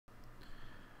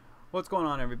What's going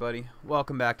on, everybody?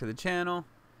 Welcome back to the channel.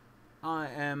 I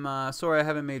am sorry I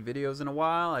haven't made videos in a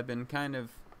while. I've been kind of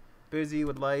busy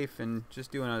with life and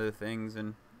just doing other things,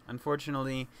 and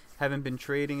unfortunately haven't been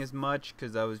trading as much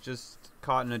because I was just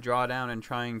caught in a drawdown and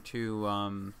trying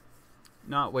to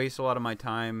not waste a lot of my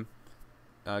time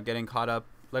getting caught up.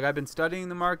 Like, I've been studying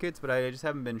the markets, but I just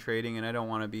haven't been trading, and I don't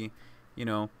want to be,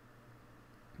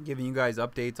 giving you guys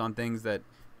updates on things that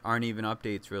aren't even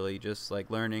updates, really, just like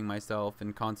learning myself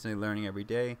and constantly learning every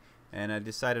day. And I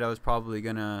decided I was probably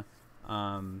gonna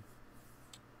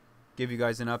give you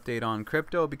guys an update on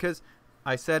crypto, because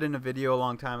I said in a video a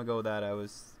long time ago that I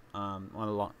was a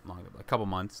couple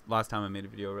months, last time I made a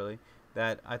video really,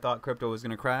 that I thought crypto was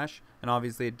gonna crash, and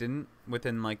obviously it didn't.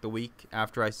 Within like the week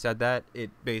after I said that, it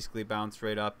basically bounced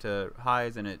right up to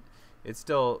highs, and it's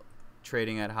still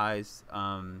trading at highs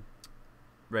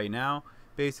right now,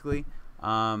 basically.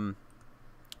 And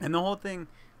the whole thing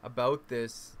about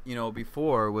this,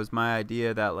 before, was my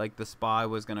idea that like the SPY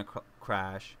was going to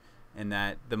crash, and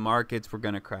that the markets were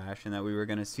going to crash, and that we were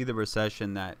going to see the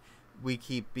recession that we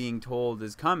keep being told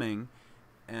is coming,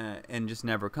 and just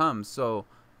never comes. So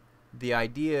the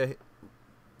idea,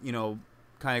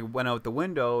 kind of went out the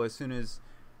window as soon as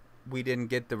we didn't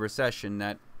get the recession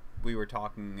that we were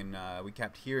talking and we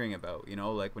kept hearing about.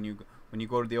 Like when you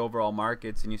go to the overall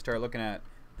markets and you start looking at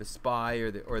the SPY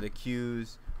or the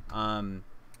Qs,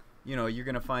 you're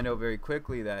gonna find out very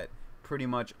quickly that pretty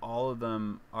much all of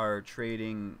them are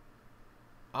trading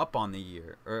up on the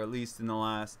year, or at least in the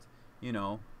last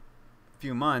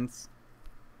few months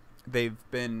they've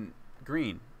been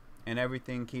green, and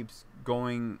everything keeps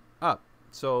going up.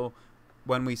 So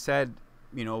when we said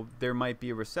there might be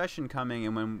a recession coming,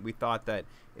 and when we thought that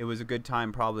it was a good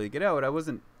time probably to get out, I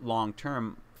wasn't long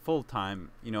term full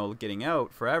time getting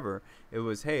out forever. It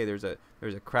was, hey, there's a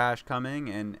crash coming,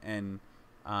 and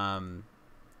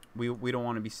we don't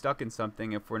want to be stuck in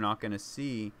something if we're not going to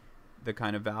see the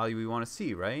kind of value we want to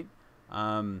see, right?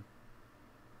 And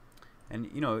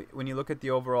when you look at the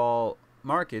overall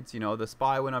markets, the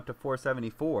SPY went up to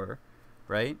 474,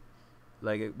 right?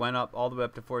 Like, it went up all the way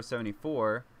up to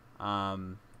 474,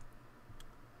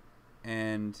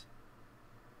 and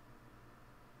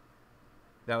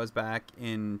that was back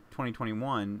in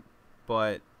 2021.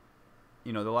 But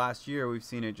the last year we've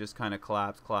seen it just kind of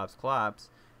collapse,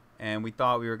 and we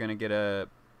thought we were going to get a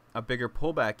bigger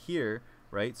pullback here,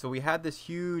 right? So we had this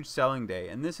huge selling day,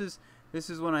 and this is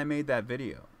when I made that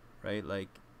video, right? Like,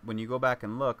 when you go back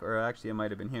and look, or actually it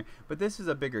might have been here, but this is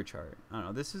a bigger chart. I don't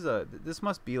know, this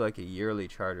must be like a yearly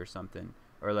chart or something,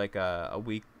 or like a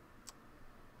week.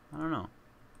 I don't know.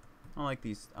 I don't like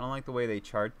these. I don't like the way they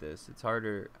chart this. It's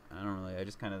harder. I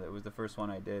just kind of, it was the first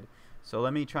one I did. So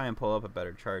let me try and pull up a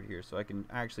better chart here so I can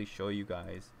actually show you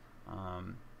guys.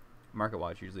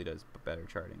 MarketWatch usually does better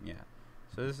charting. Yeah.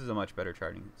 So this is a much better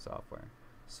charting software.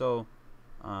 So,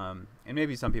 and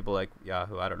maybe some people like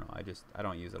Yahoo. I don't know. I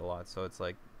don't use it a lot. So it's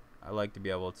like, I like to be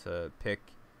able to pick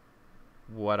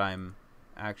what I'm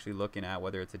actually looking at,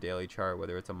 whether it's a daily chart,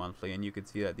 whether it's a monthly, and you can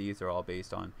see that these are all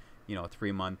based on,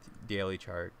 3-month daily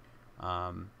chart.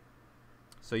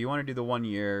 So you want to do the 1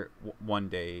 year, 1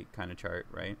 day kind of chart,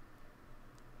 right?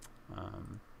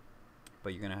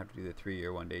 But you're going to have to do the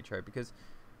 3-year, 1 day chart, because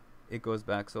it goes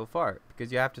back so far,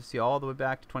 because you have to see all the way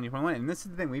back to 2021. And this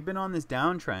is the thing, we've been on this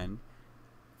downtrend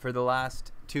for the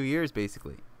last 2 years,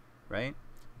 basically, right?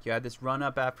 You had this run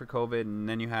up after COVID, and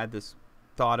then you had this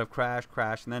thought of crash,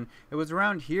 and then it was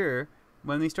around here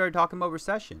when we started talking about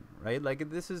recession, right? Like,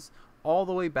 this is all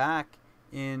the way back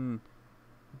in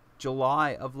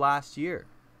July of last year,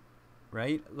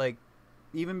 right? Like,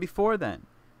 even before then,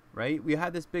 right? We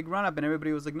had this big run up, and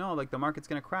everybody was like, no, like, the market's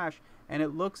gonna crash. And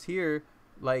it looks here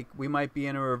like we might be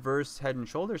in a reverse head and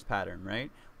shoulders pattern, right?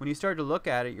 When you start to look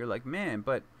at it, you're like, man,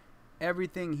 but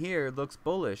everything here looks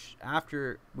bullish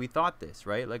after we thought this,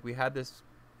 right? Like, we had this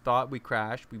thought, we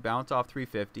crashed, we bounced off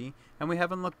 350, and we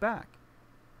haven't looked back.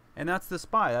 And that's the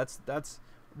SPY. That's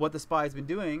what the SPY has been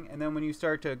doing. And then when you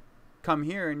start to come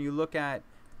here and you look at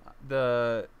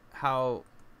how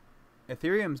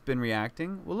Ethereum's been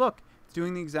reacting, well, look, it's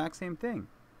doing the exact same thing,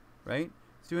 right?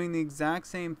 It's doing the exact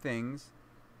same things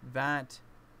that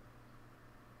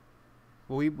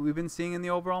we've been seeing in the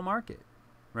overall market,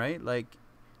 right? Like,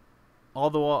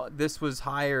 although this was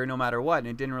higher no matter what, and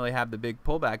it didn't really have the big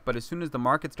pullback, but as soon as the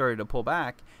market started to pull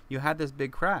back, you had this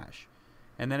big crash,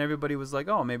 and then everybody was like,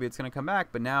 oh, maybe it's going to come back.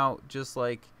 But now, just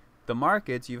like the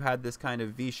markets, you've had this kind of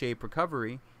V-shaped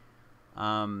recovery,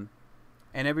 and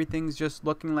everything's just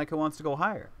looking like it wants to go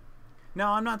higher.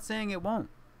 Now, I'm not saying it won't,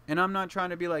 and I'm not trying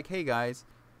to be like, hey guys,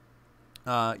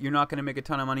 you're not going to make a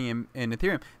ton of money in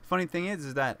Ethereum. Funny thing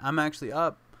is that I'm actually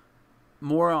up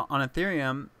more on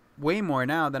Ethereum, way more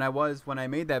now than I was when I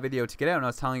made that video to get out and I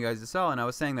was telling you guys to sell, and I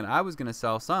was saying that I was going to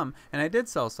sell some, and I did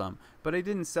sell some, but I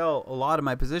didn't sell a lot of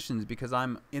my positions because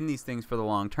I'm in these things for the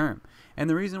long term. And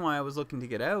the reason why I was looking to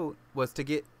get out was to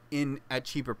get in at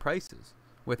cheaper prices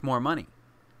with more money,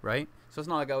 right? So it's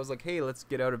not like I was like, hey, let's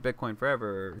get out of Bitcoin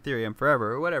forever or Ethereum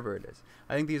forever or whatever it is.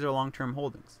 I think these are long-term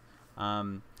holdings.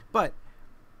 But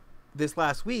this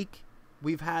last week,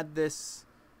 we've had this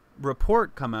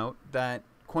report come out that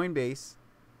Coinbase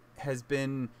has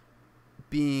been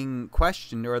being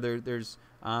questioned, or there's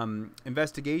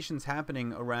investigations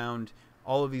happening around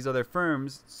all of these other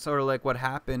firms, sort of like what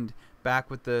happened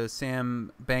back with the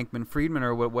Sam Bankman-Friedman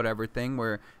or whatever thing,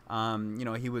 where you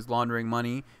know, he was laundering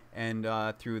money and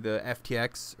through the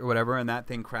FTX or whatever, and that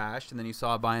thing crashed, and then you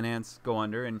saw Binance go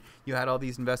under, and you had all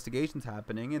these investigations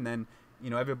happening, and then, you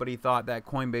know, everybody thought that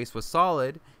Coinbase was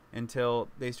solid until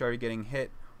they started getting hit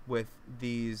with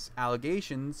these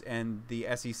allegations, and the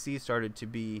SEC started to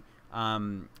be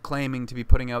claiming to be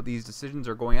putting out these decisions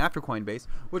or going after Coinbase,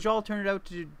 which all turned out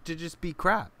to just be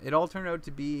crap. It all turned out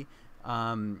to be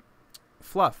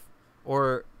fluff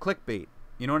or clickbait.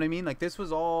 You know what I mean? Like, this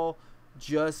was all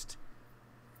just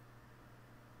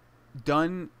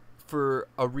done for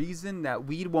a reason that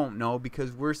we won't know,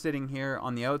 because we're sitting here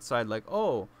on the outside like,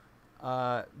 oh,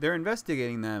 they're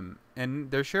investigating them,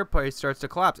 and their share price starts to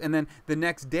collapse. And then the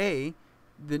next day,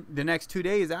 the next 2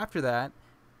 days after that,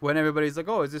 when everybody's like,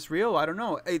 oh, is this real? I don't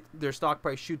know. Their stock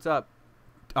price shoots up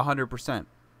 100%,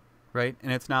 right?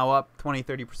 And it's now up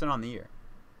 20-30% on the year,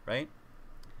 right?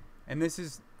 And this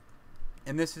is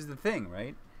the thing,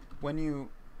 right? When you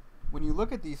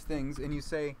look at these things and you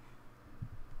say,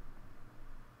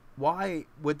 why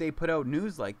would they put out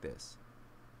news like this,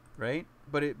 right?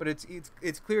 But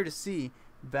it's clear to see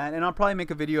that, and I'll probably make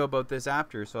a video about this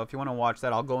after, so if you want to watch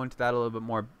that, I'll go into that a little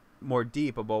bit more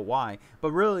deep about why.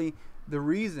 But really, the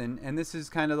reason, and this is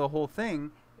kind of the whole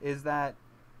thing, is that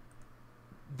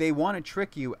they want to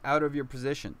trick you out of your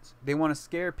positions. They want to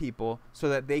scare people so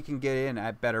that they can get in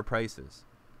at better prices,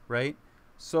 right?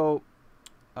 So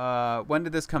when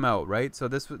did this come out, right? So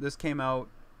this came out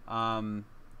when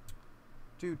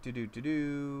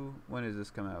does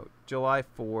this come out? July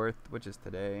 4th, which is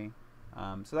today.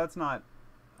 So that's not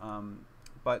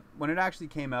but when it actually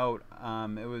came out,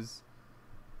 it was,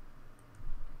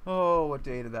 oh, what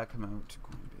day did that come out?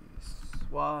 Coinbase.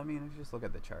 Well, I mean, if you just look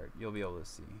at the chart, you'll be able to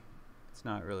see. It's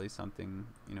not really something,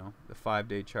 you know, the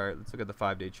 5-day chart. Let's look at the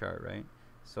 5-day chart, right?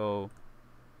 So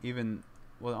even,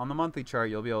 well, on the monthly chart,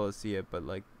 you'll be able to see it, but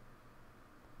like,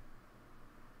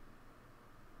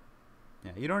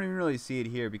 yeah, you don't even really see it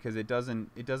here because it doesn't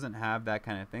have that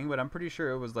kind of thing, but I'm pretty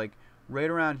sure it was like right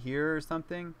around here or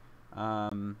something. I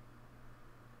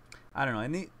don't know.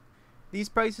 And these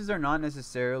prices are not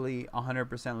necessarily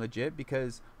 100% legit,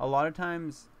 because a lot of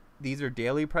times these are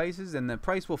daily prices and the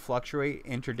price will fluctuate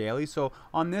interdaily. So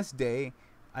on this day,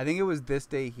 I think it was this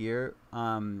day here,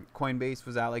 Coinbase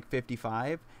was at like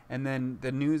 55, and then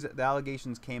the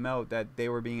allegations came out that they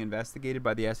were being investigated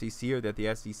by the SEC, or that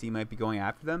the SEC might be going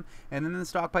after them, and then the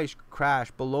stock price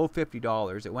crashed below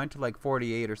 $50. It went to like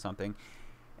 48 or something,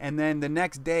 and then the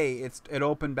next day it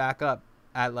opened back up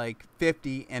at like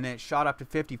 50, and it shot up to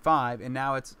 55, and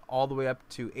now it's all the way up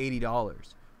to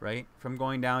 $80, right? From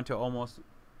going down to almost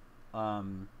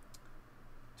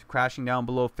crashing down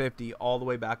below 50 all the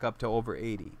way back up to over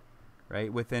 80,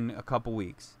 right, within a couple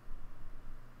weeks.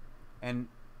 And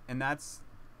that's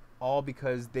all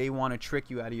because they want to trick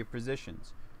you out of your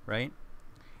positions, right?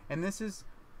 And this is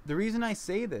the reason I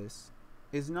say this,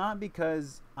 is not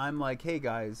because I'm like, hey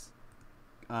guys,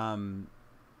 you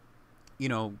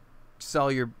know,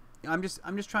 sell your, I'm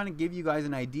just trying to give you guys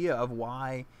an idea of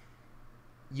why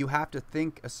you have to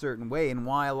think a certain way, and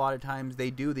why a lot of times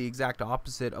they do the exact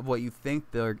opposite of what you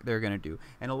think they're going to do.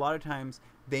 And a lot of times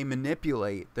they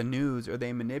manipulate the news, or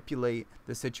they manipulate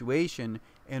the situation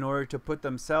in order to put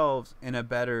themselves in a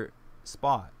better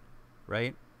spot,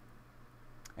 right?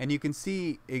 And you can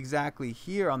see exactly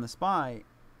here on the SPY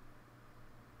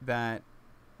that,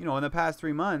 you know, in the past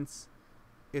 3 months,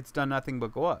 it's done nothing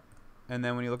but go up. And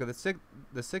then when you look at the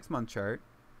 6-month chart,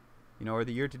 you know, or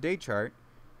the year-to-date chart,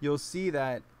 you'll see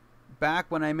that back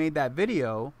when I made that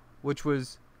video, which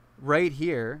was right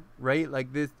here, right,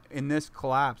 like this, in this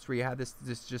collapse where you had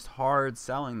this just hard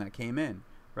selling that came in,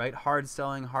 right, hard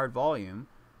selling, hard volume,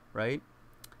 right,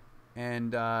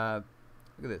 and look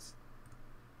at this.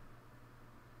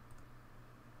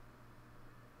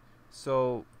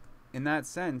 So in that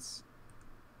sense,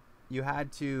 you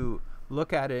had to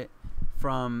look at it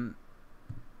from,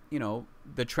 you know,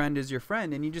 the trend is your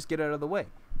friend, and you just get out of the way.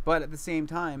 But at the same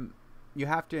time, you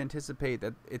have to anticipate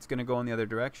that it's going to go in the other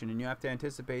direction, and you have to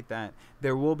anticipate that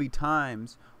there will be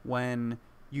times when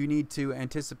you need to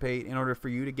anticipate in order for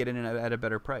you to get in at a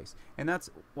better price. And that's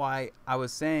why I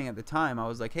was saying at the time, I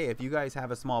was like, hey, if you guys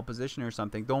have a small position or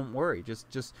something, don't worry,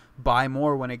 just buy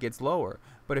more when it gets lower.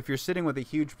 But if you're sitting with a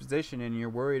huge position and you're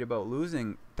worried about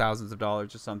losing thousands of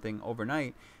dollars or something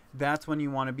overnight, that's when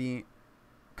you want to be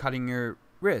cutting your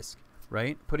risk,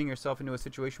 right? Putting yourself into a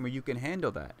situation where you can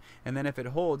handle that. And then if it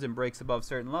holds and breaks above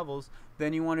certain levels,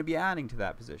 then you want to be adding to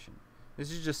that position.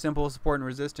 This is just simple support and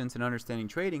resistance and understanding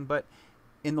trading, but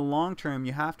in the long term,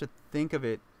 you have to think of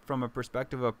it from a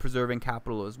perspective of preserving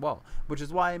capital as well, which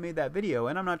is why I made that video.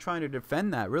 And I'm not trying to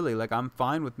defend that, really. Like, I'm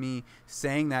fine with me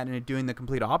saying that and doing the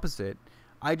complete opposite.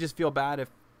 I just feel bad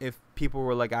if people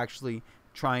were like actually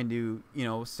trying to, you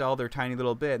know, sell their tiny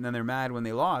little bit, and then they're mad when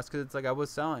they lost, because it's like I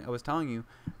was telling you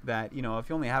that, you know, if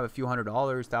you only have a few $100s,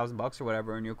 $1,000 or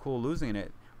whatever, and you're cool losing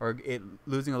it, or it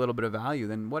losing a little bit of value,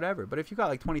 then whatever. But if you got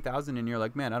like 20,000 and you're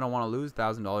like, man, I don't want to lose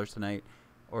 $1,000 tonight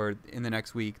or in the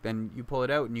next week, then you pull it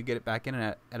out and you get it back in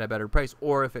at a better price,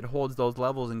 or if it holds those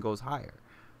levels and goes higher,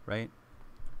 right?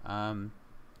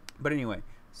 But anyway,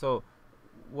 so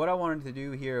what I wanted to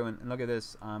do here, and look at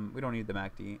this, we don't need the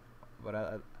MACD, but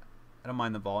I don't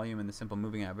mind the volume and the simple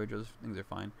moving average. Those things are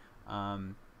fine.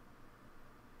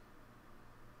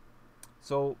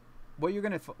 So what you're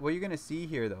gonna see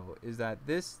here though is that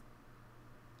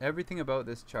everything about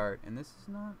this chart, and this is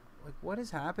not like, what is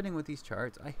happening with these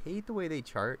charts? I hate the way they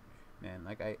chart, man.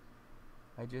 Like I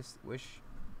just wish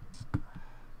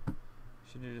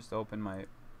should have just opened my.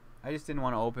 I just didn't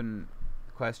want to open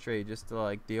Questrade just to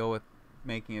like deal with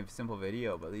making a simple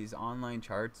video, but these online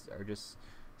charts are just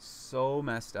so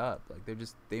messed up. Like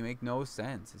they make no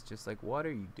sense. It's just like, what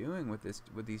are you doing with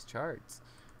these charts,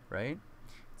 right?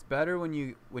 It's better when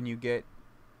you get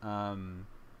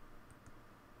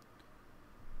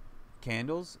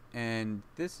candles, and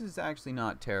this is actually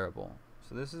not terrible.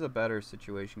 So this is a better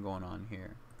situation going on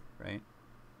here, right?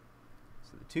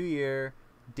 So the 2-year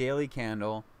daily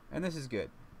candle, and this is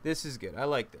good. This is good. I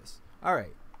like this. All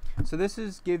right. So this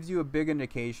gives you a big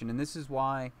indication, and this is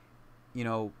why, you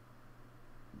know,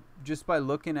 just by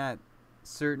looking at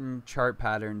certain chart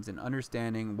patterns and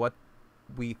understanding what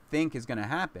we think is going to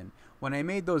happen. When I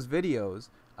made those videos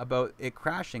about it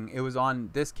crashing, it was on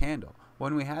this candle.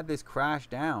 When we had this crash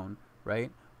down,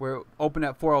 right, we're open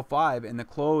at 405 and the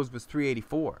close was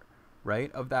 384,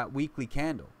 right, of that weekly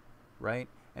candle, right?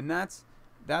 And that's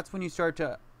when you start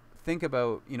to think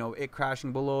about, you know, it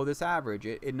crashing below this average,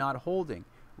 it not holding,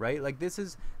 right? Like this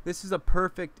is a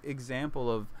perfect example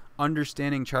of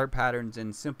understanding chart patterns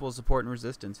and simple support and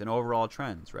resistance and overall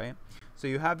trends, right? So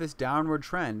you have this downward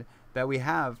trend that we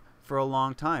have for a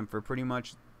long time, for pretty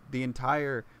much the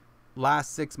entire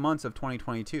last 6 months of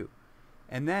 2022.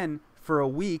 And then for a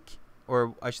week,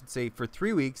 or I should say for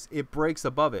 3 weeks, it breaks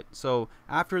above it. So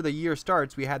after the year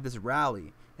starts, we had this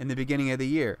rally in the beginning of the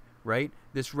year, right?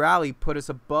 This rally put us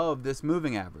above this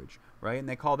moving average, right? And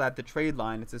they call that the trade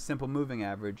line. It's a simple moving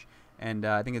average. And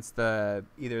I think it's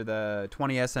either the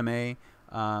 20 SMA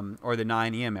or the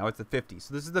 9 EMA. Oh, it's the 50.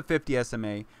 So this is the 50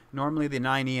 SMA. Normally the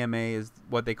 9 EMA is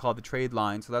what they call the trade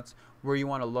line. So that's where you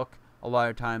want to look a lot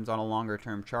of times on a longer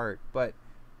term chart. But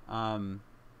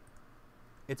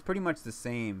it's pretty much the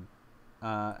same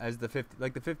as the 50.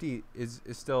 Like the 50 is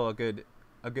still a good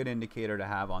indicator to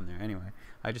have on there. Anyway,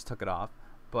 I just took it off.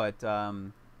 But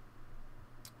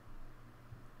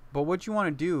what you want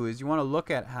to do is you want to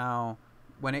look at how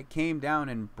when it came down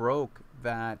and broke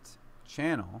that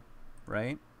channel,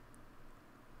 right?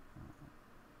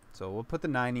 So we'll put the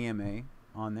 9 EMA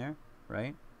on there,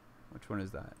 right? Which one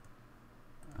is that?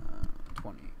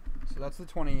 20. So that's the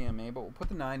 20 EMA, but we'll put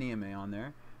the 9 EMA on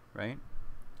there, right?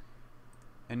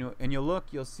 And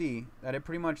you'll see that it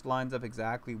pretty much lines up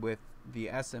exactly with the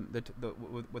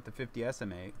with the 50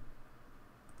 SMA.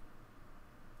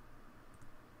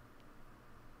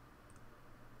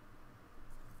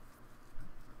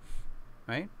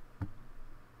 Right?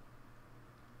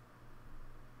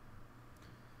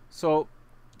 So,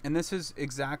 and this is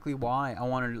exactly why I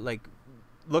wanted to like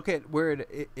look at where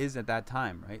it is at that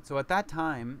time, right? So at that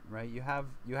time, right, you have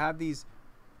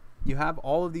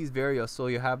all of these variables. So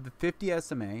you have the 50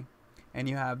 SMA and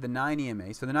you have the 9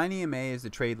 EMA. So the 9 EMA is the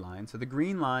trade line. So the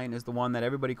green line is the one that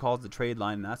everybody calls the trade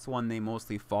line, and that's the one they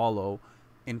mostly follow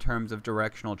in terms of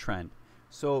directional trend.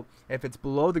 So if it's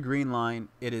below the green line,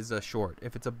 it is a short.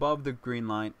 If it's above the green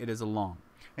line, it is a long.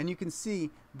 And you can see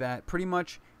that pretty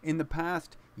much in the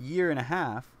past year and a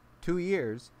half, 2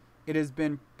 years, it has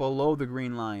been below the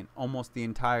green line almost the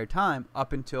entire time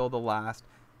up until the last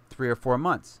 3 or 4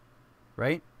 months,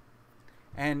 right?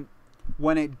 And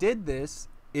When it did this,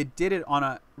 it did it on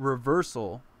a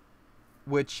reversal,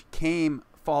 which came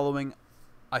following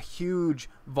a huge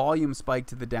volume spike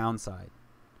to the downside,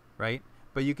 right?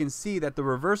 But you can see that the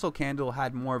reversal candle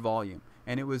had more volume,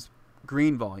 and it was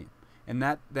green volume. And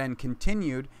that then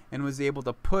continued and was able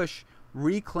to push,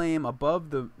 reclaim above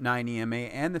the 9 EMA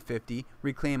and the 50,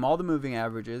 reclaim all the moving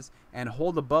averages, and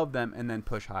hold above them and then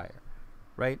push higher,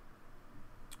 right?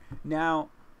 Now,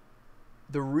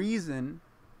 the reason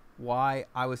why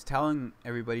I was telling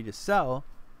everybody to sell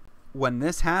when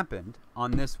this happened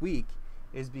on this week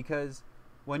is because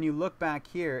when you look back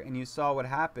here and you saw what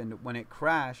happened when it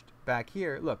crashed back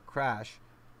here, look, crash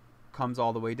comes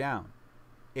all the way down.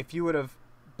 If you would have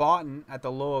bought at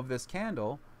the low of this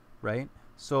candle, right?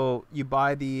 So you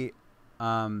buy the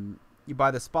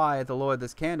SPY at the low of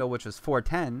this candle, which was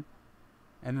 410,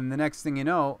 and then the next thing you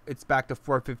know, it's back to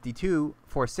 452,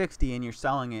 460, and you're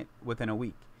selling it within a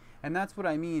week. And that's what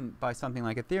I mean by something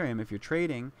like Ethereum. If you're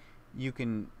trading, you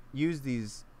can use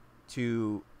these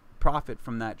to profit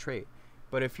from that trade.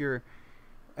 But if you're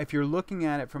looking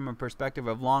at it from a perspective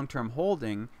of long-term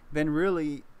holding, then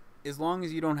really, as long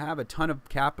as you don't have a ton of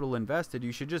capital invested,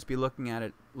 you should just be looking at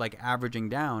it like averaging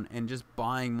down and just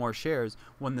buying more shares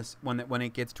when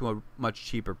it gets to a much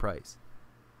cheaper price.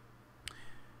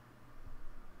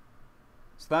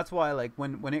 So that's why, like,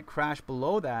 when it crashed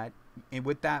below that, and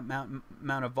with that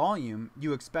amount of volume,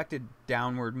 you expected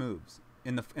downward moves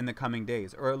in the coming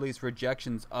days, or at least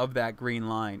rejections of that green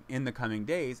line in the coming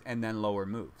days, and then lower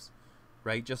moves,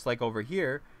 right? Just like over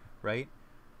here, right?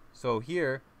 So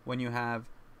here, when you have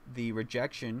the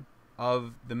rejection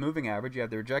of the moving average, you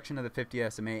have the rejection of the 50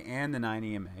 SMA and the 9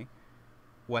 EMA,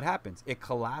 what happens? It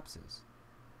collapses,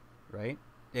 right?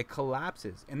 It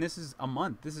collapses. And this is a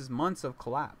month. This is months of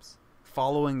collapse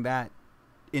following that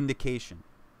indication.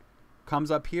 Comes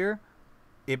up here,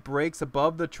 it breaks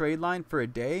above the trade line for a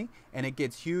day, and it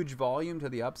gets huge volume to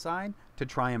the upside to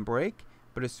try and break.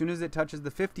 But as soon as it touches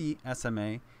the 50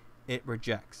 SMA, it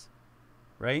rejects,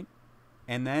 right?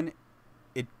 And then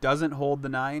it doesn't hold the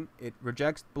 9. It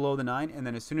rejects below the 9, and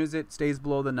then as soon as it stays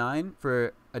below the 9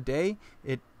 for a day,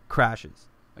 it crashes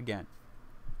again.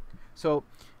 So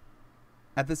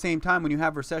at the same time, when you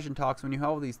have recession talks, when you have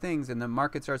all these things, and the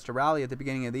market starts to rally at the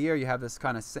beginning of the year, you have this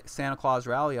kind of Santa Claus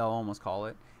rally, I'll almost call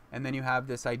it. And then you have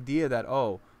this idea that,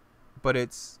 oh, but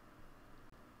it's,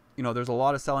 you know, there's a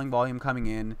lot of selling volume coming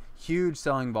in, huge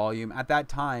selling volume. At that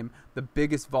time, the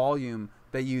biggest volume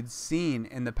that you'd seen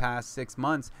in the past 6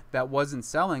 months that wasn't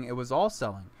selling, it was all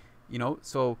selling, you know.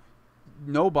 So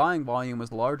no buying volume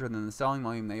was larger than the selling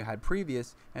volume that you had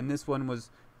previous, and this one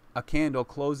was a candle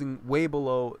closing way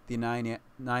below the 9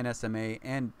 SMA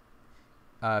and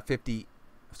the 50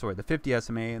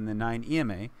 SMA and the 9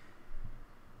 EMA,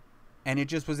 and it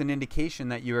just was an indication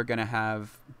that you were going to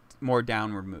have more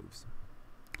downward moves.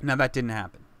 Now that didn't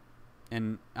happen,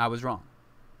 and I was wrong.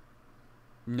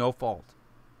 No fault.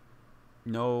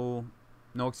 No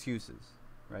excuses,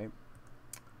 right?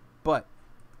 But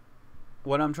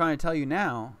what I'm trying to tell you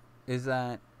now is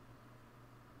that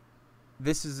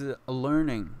this is a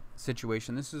learning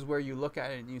situation. This is where you look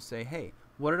at it and you say, hey,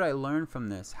 what did I learn from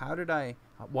this?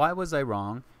 Why was I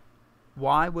wrong?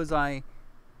 Why was I,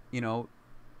 you know,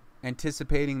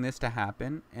 anticipating this to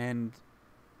happen, and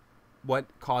what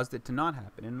caused it to not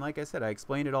happen? And like I said, I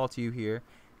explained it all to you here,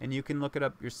 and you can look it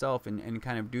up yourself and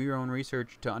kind of do your own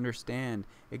research to understand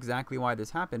exactly why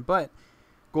this happened. But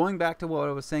going back to what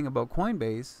I was saying about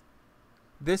Coinbase,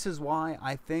 this is why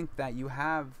I think that you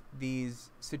have these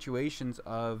situations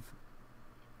of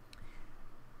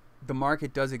the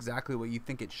market does exactly what you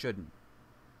think it shouldn't,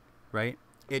 right?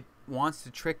 It wants to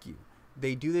trick you.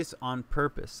 They do this on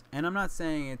purpose. And I'm not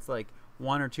saying it's like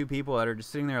one or two people that are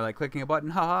just sitting there like clicking a button,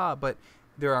 haha, but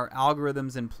there are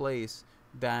algorithms in place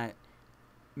that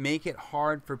make it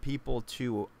hard for people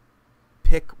to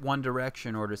pick one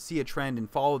direction or to see a trend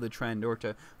and follow the trend or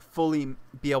to fully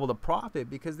be able to profit,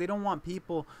 because they don't want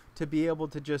people to be able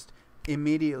to just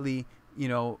immediately, you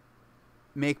know,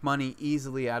 make money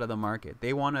easily out of the market.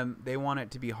 They want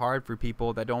it to be hard for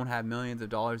people that don't have millions of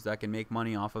dollars that can make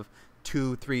money off of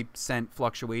 2-3 cent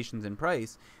fluctuations in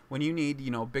price. When you need,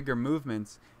 you know, bigger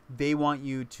movements, they want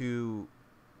you to,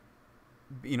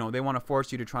 you know, they want to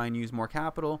force you to try and use more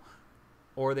capital,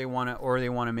 or they want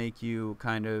to make you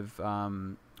kind of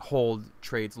hold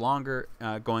trades longer,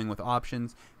 going with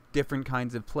options, different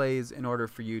kinds of plays in order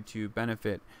for you to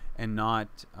benefit and not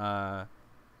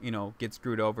you know, get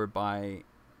screwed over by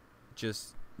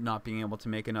just not being able to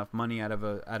make enough money out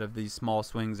of these small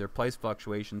swings or price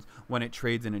fluctuations when it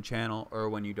trades in a channel, or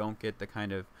when you don't get the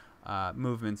kind of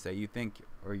movements that you think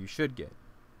or you should get.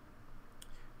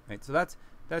 Right, so that's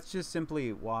that's just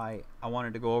simply why I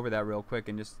wanted to go over that real quick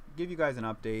and just give you guys an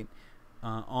update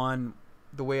on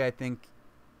the way I think,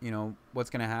 what's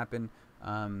going to happen.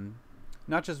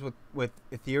 Not just with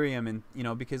Ethereum, and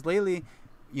because lately,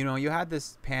 you had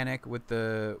this panic with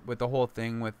the whole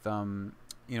thing with the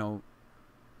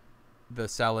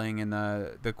selling and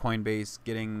the Coinbase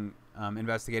getting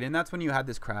investigated, and that's when you had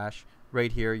this crash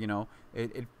right here.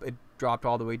 It dropped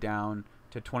all the way down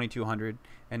to 2,200,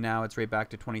 and now it's right back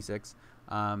to 26.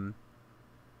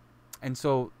 And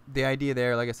so the idea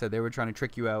there, like I said, they were trying to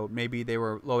trick you out. Maybe they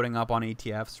were loading up on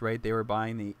ETFs, right? They were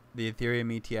buying the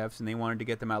Ethereum ETFs, and they wanted to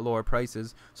get them at lower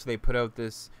prices. So they put out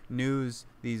this news,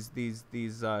 these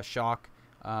shock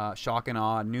and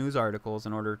awe news articles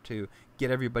in order to get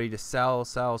everybody to sell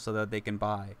so that they can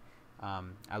buy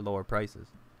at lower prices.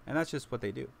 And that's just what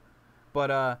they do.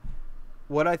 But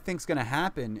what I think is going to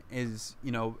happen is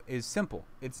simple.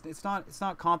 It's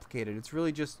not complicated. It's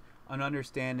really just an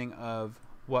understanding of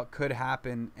what could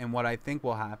happen and what I think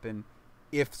will happen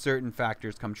if certain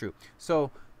factors come true.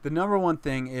 So the number one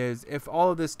thing is, if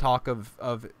all of this talk of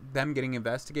them getting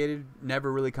investigated never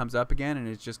really comes up again, and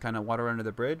it's just kind of water under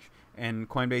the bridge, and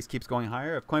Coinbase keeps going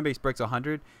higher. If Coinbase breaks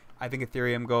 100, I think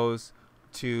Ethereum goes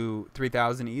to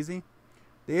 3,000 easy.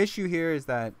 The issue here is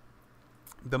that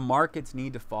the markets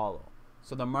need to follow.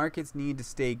 So the markets need to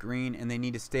stay green, and they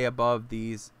need to stay above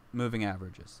these moving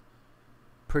averages,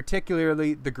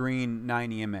 particularly the green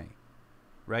 9 EMA,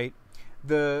 right?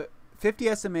 The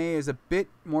 50 SMA is a bit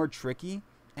more tricky,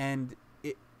 and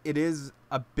it is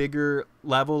a bigger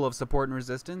level of support and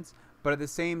resistance, but at the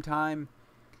same time,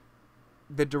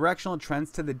 the directional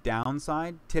trends to the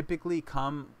downside typically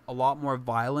come a lot more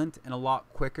violent and a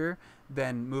lot quicker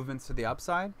than movements to the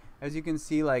upside. As you can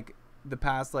see, like the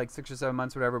past 6 or 7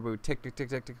 months, whatever, we would tick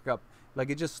up. Like,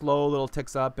 it just slow little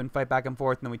ticks up and fight back and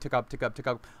forth, and then we tick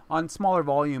up on smaller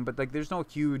volume, but there's no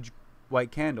huge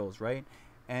white candles, right?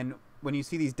 And when you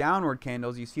see these downward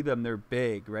candles, you see them, they're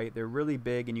big, right? They're really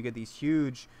big, and you get these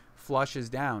huge flushes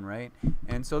down, right?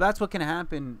 And so that's what can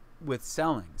happen with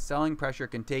selling. Selling pressure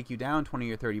can take you down 20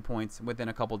 or 30 points within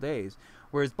a couple days,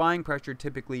 whereas buying pressure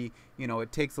typically,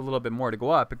 it takes a little bit more to go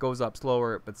up. It goes up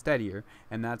slower but steadier,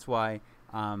 and that's why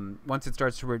once it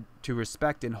starts to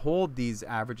respect and hold these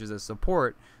averages as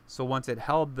support, so once it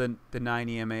held the 9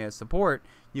 EMA as support,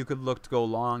 you could look to go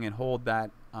long and hold that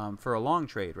for a long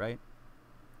trade, right?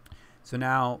 So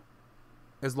now,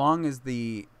 as long as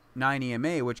the 9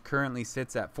 EMA, which currently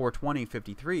sits at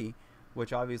 420.53,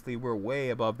 which obviously we're way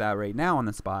above that right now on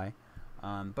the SPY,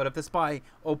 but if the SPY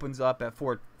opens up at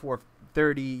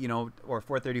 430, or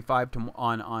 435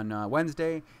 on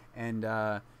Wednesday,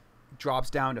 and drops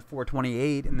down to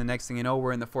 428, and the next thing you know,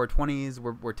 we're in the 420s,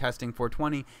 we're testing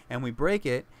 420, and we break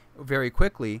it very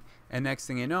quickly, and next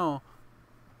thing you know,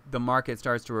 the market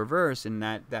starts to reverse, and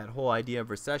that whole idea of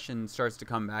recession starts to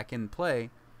come back in play,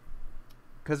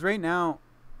 because right now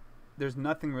there's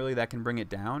nothing really that can bring it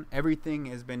down. Everything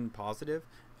has been positive.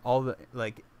 All the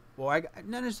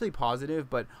not necessarily positive,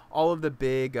 but all of the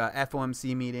big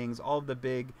FOMC meetings, all of the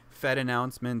big Fed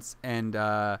announcements, and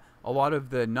a lot of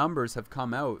the numbers have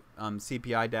come out,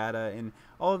 CPI data, and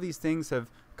all of these things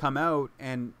have come out,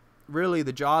 and really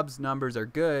the jobs numbers are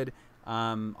good.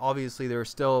 Obviously, we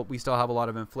still have a lot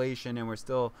of inflation, and we're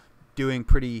still doing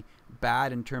pretty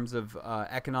bad in terms of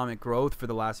economic growth for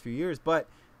the last few years. But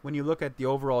when you look at the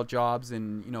overall jobs,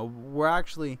 and we're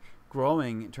actually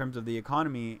growing in terms of the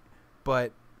economy,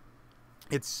 but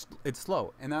it's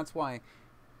slow, and that's why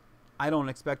I don't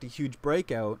expect a huge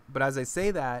breakout. But as I say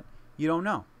that, you don't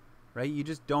know, right? You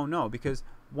just don't know, because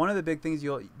one of the big things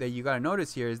that you got to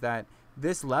notice here is that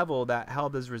this level that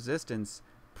held as resistance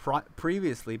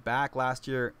previously, back last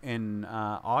year in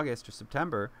August or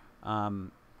September,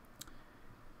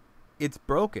 it's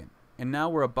broken, and now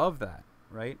we're above that,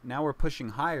 right? Now we're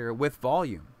pushing higher with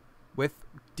volume, with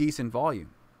decent volume,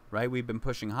 right? We've been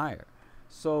pushing higher.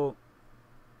 So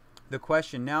the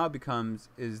question now becomes,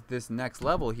 is this next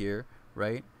level here,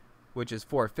 right, which is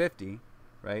 450,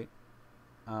 right?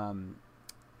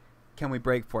 Can we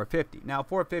break 450? Now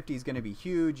 450 is going to be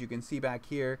huge. You can see back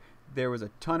here there was a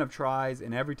ton of tries,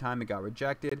 and every time it got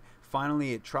rejected.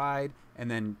 Finally it tried,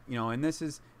 and then and this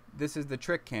is the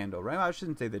trick candle, right? Well, I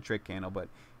shouldn't say the trick candle, but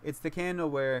it's the candle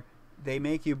where they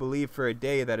make you believe for a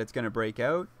day that it's going to break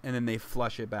out, and then they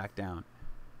flush it back down,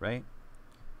 right?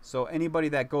 So anybody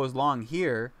that goes long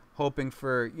here, hoping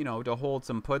for to hold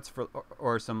some puts for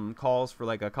or some calls for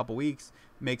like a couple weeks,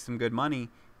 make some good money,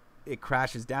 it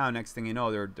crashes down. Next thing you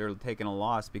know, they're taking a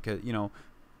loss because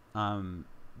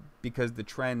because the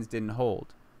trends didn't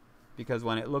hold. Because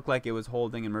when it looked like it was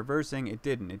holding and reversing, it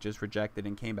didn't. It just rejected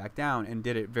and came back down, and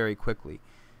did it very quickly.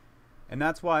 And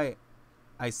that's why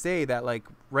I say that, like,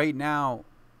 right now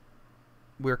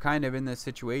we're kind of in this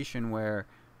situation where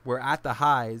we're at the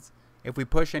highs. If we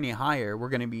push any higher, we're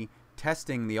going to be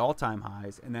testing the all-time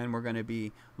highs, and then we're going to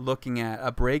be looking at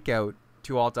a breakout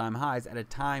to all-time highs at a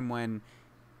time when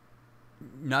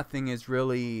nothing is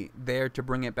really there to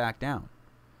bring it back down.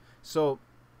 So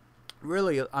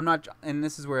really, I'm not, and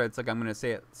this is where it's like I'm going to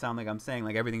say it sound like I'm saying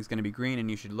like everything's going to be green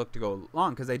and you should look to go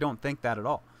long, because I don't think that at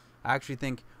all. I actually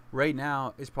think right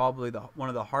now is probably one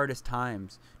of the hardest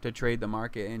times to trade the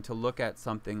market and to look at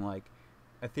something like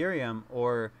Ethereum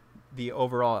or the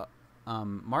overall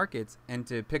markets and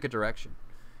to pick a direction.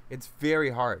 It's very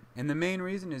hard. And the main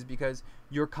reason is because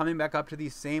you're coming back up to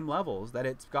these same levels that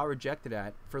it's got rejected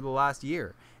at for the last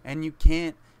year. And you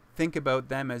can't think about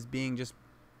them as being just,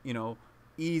 you know,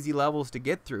 easy levels to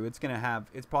get through. It's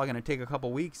probably going to take a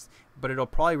couple weeks, but it'll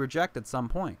probably reject at some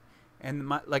point. And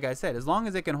like I said, as long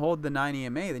as it can hold the 9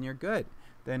 EMA, then you're good.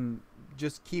 Then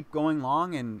just keep going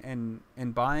long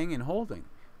and buying and holding,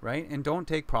 right? And don't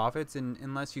take profits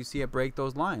unless you see it break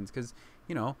those lines, because,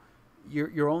 you know,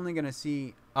 you're only going to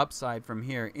see upside from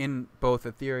here in both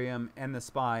Ethereum and the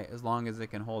SPY as long as it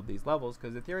can hold these levels,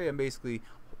 because Ethereum basically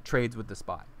trades with the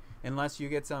SPY. Unless you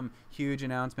get some huge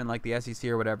announcement like the SEC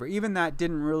or whatever. Even that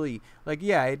didn't really, like,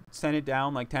 yeah, it sent it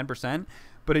down like 10%,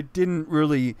 but it didn't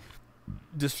really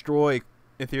destroy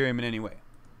Ethereum in any way,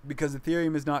 because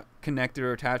Ethereum is not connected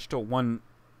or attached to one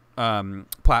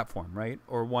platform, right,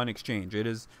 or one exchange. It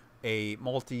is a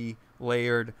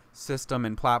multi-layered system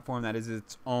and platform that is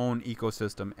its own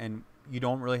ecosystem, and you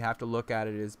don't really have to look at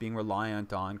it as being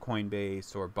reliant on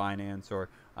Coinbase or Binance or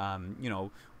you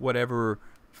know, whatever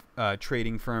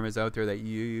trading firm is out there that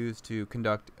you use to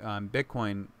conduct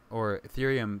Bitcoin or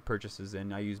Ethereum purchases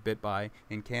in. I use BitBuy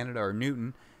in Canada, or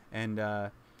Newton, and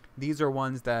these are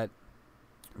ones that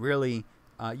really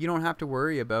you don't have to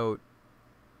worry about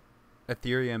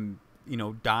Ethereum, you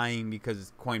know, dying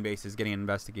because Coinbase is getting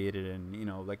investigated, and, you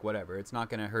know, like, whatever. It's not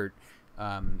going to hurt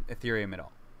Ethereum at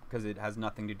all, because it has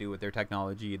nothing to do with their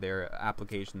technology, their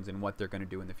applications, and what they're going to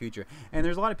do in the future. And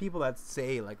there's a lot of people that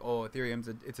say, like, oh, Ethereum's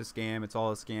it's a scam, it's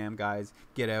all a scam, guys,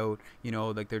 get out, you know,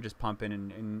 like, they're just pumping,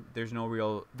 and there's no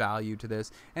real value to this.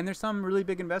 And there's some really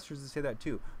big investors that say that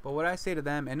too. But what I say to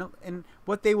them, and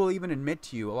what they will even admit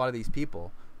to you, a lot of these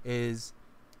people, is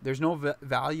there's no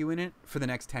value in it for the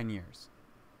next 10 years.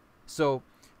 So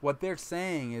what they're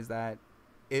saying is that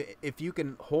if you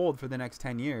can hold for the next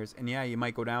 10 years, and yeah, you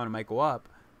might go down and might go up,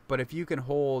 but if you can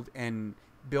hold and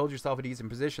build yourself a decent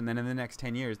position, then in the next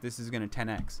 10 years, this is going to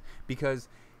 10x, because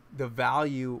the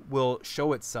value will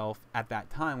show itself at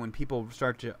that time when people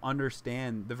start to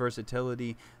understand the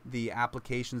versatility, the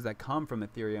applications that come from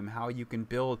Ethereum, how you can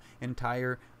build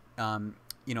entire,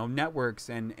 you know, networks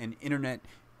and internet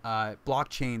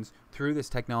blockchains through this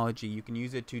technology. You can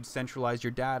use it to centralize your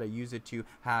data, use it to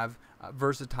have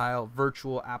versatile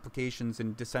virtual applications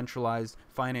and decentralized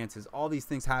finances. All these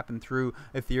things happen through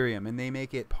Ethereum, and they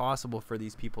make it possible for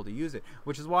these people to use it,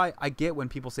 which is why I get when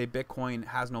people say Bitcoin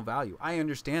has no value. I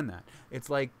understand that. It's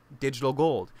like digital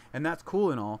gold, and that's cool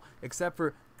and all, except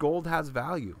for gold has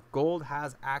value. Gold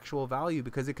has actual value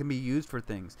because it can be used for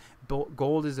things.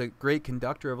 Gold is a great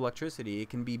conductor of electricity. It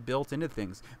can be built into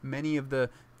things. Many of the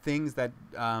things that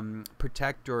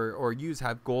protect or use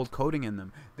have gold coating in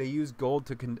them. They use gold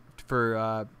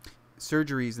for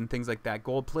surgeries and things like that.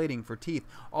 Gold plating for teeth.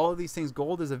 All of these things.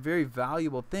 Gold is a very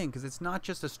valuable thing because it's not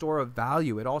just a store of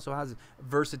value. It also has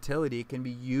versatility. It can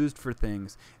be used for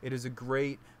things. It is a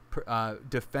great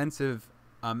defensive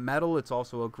metal. It's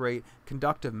also a great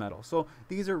conductive metal. So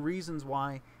these are reasons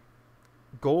why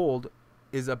gold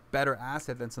is a better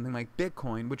asset than something like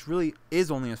Bitcoin, which really is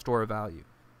only a store of value.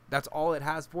 That's all it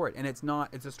has for it, and it's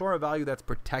a store of value that's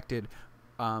protected.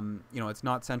 You know, it's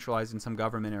not centralized in some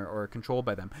government or controlled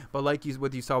by them. But like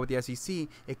what you saw with the SEC,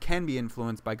 it can be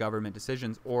influenced by government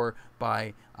decisions or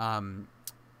by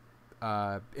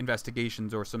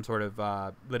investigations or some sort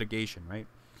of litigation, right?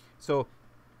 So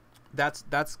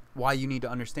that's why you need to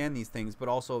understand these things, but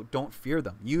also don't fear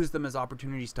them. Use them as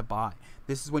opportunities to buy.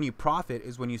 This is when you profit,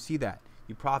 is when you see that.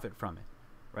 You profit from it,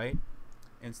 right?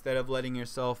 Instead of letting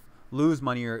yourself lose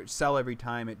money or sell every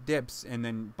time it dips and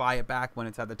then buy it back when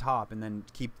it's at the top, and then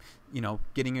keep, you know,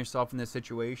 getting yourself in this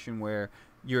situation where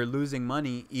you're losing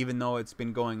money even though it's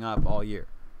been going up all year,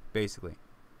 basically,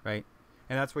 right?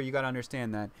 And that's where you got to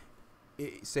understand that,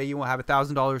 say you have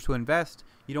 $1,000 to invest,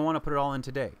 you don't want to put it all in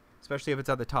today, especially if it's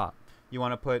at the top. You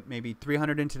want to put maybe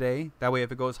 300 in today. That way,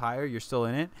 if it goes higher, you're still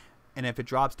in it. And if it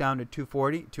drops down to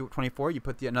 224, you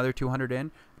put another 200 in.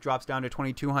 It drops down to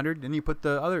 2200, then you put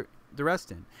the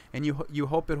rest in, and you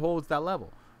hope it holds that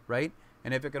level, right?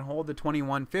 And if it can hold the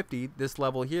 2150, this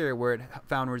level here where it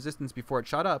found resistance before it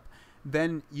shot up,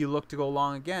 then you look to go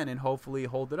long again and hopefully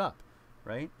hold it up,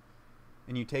 right?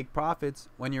 And you take profits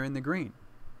when you're in the green,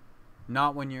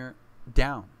 not when you're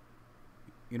down.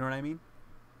 You know what I mean?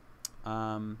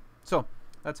 So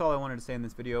that's all I wanted to say in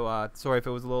this video. Sorry if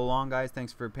it was a little long, guys.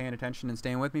 Thanks for paying attention and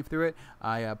staying with me through it.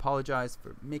 I apologize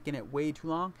for making it way too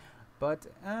long. But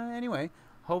anyway,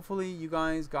 hopefully you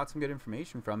guys got some good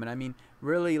information from it. I mean,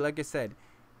 really, like I said,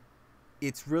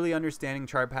 it's really understanding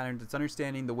chart patterns. It's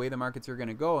understanding the way the markets are going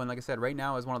to go. And like I said, right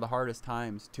now is one of the hardest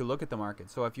times to look at the market.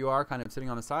 So if you are kind of sitting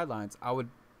on the sidelines, I would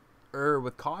err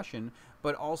with caution,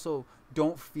 but also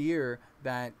don't fear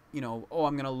that, you know, oh,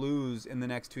 I'm going to lose in the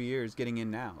next 2 years getting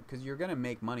in now, because you're going to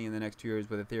make money in the next 2 years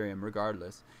with Ethereum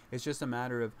regardless. It's just a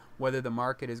matter of whether the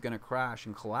market is going to crash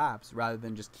and collapse rather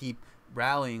than just keep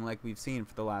rallying like we've seen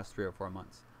for the last 3 or 4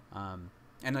 months.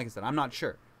 And like I said, I'm not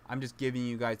sure. I'm just giving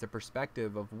you guys the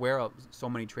perspective of where so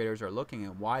many traders are looking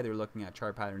and why they're looking at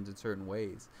chart patterns in certain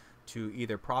ways to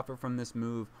either profit from this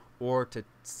move or to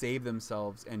save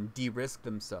themselves and de-risk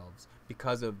themselves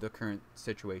because of the current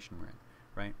situation we're in,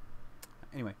 right?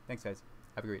 Anyway, thanks guys.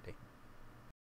 Have a great day.